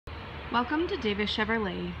Welcome to Davis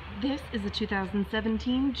Chevrolet. This is a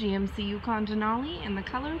 2017 GMC Yukon Denali in the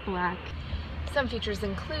color black. Some features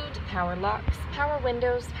include power locks, power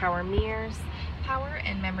windows, power mirrors, power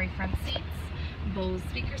and memory front seats, Bose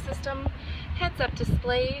speaker system, heads-up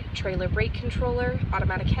display, trailer brake controller,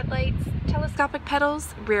 automatic headlights, telescopic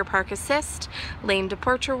pedals, rear park assist, lane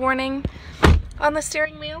departure warning. On the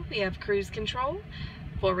steering wheel, we have cruise control,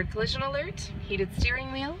 forward collision alert, heated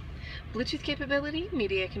steering wheel, Bluetooth capability,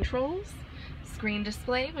 media controls, screen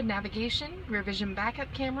display with navigation, rear vision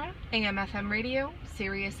backup camera, AM/FM radio,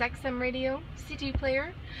 Sirius XM radio, CD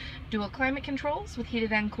player, dual climate controls with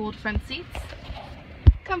heated and cooled front seats,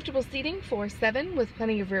 comfortable seating 4/7 with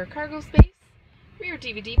plenty of rear cargo space, rear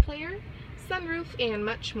DVD player, sunroof, and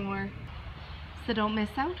much more. So don't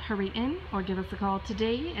miss out, hurry in or give us a call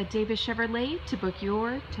today at Davis Chevrolet to book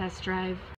your test drive.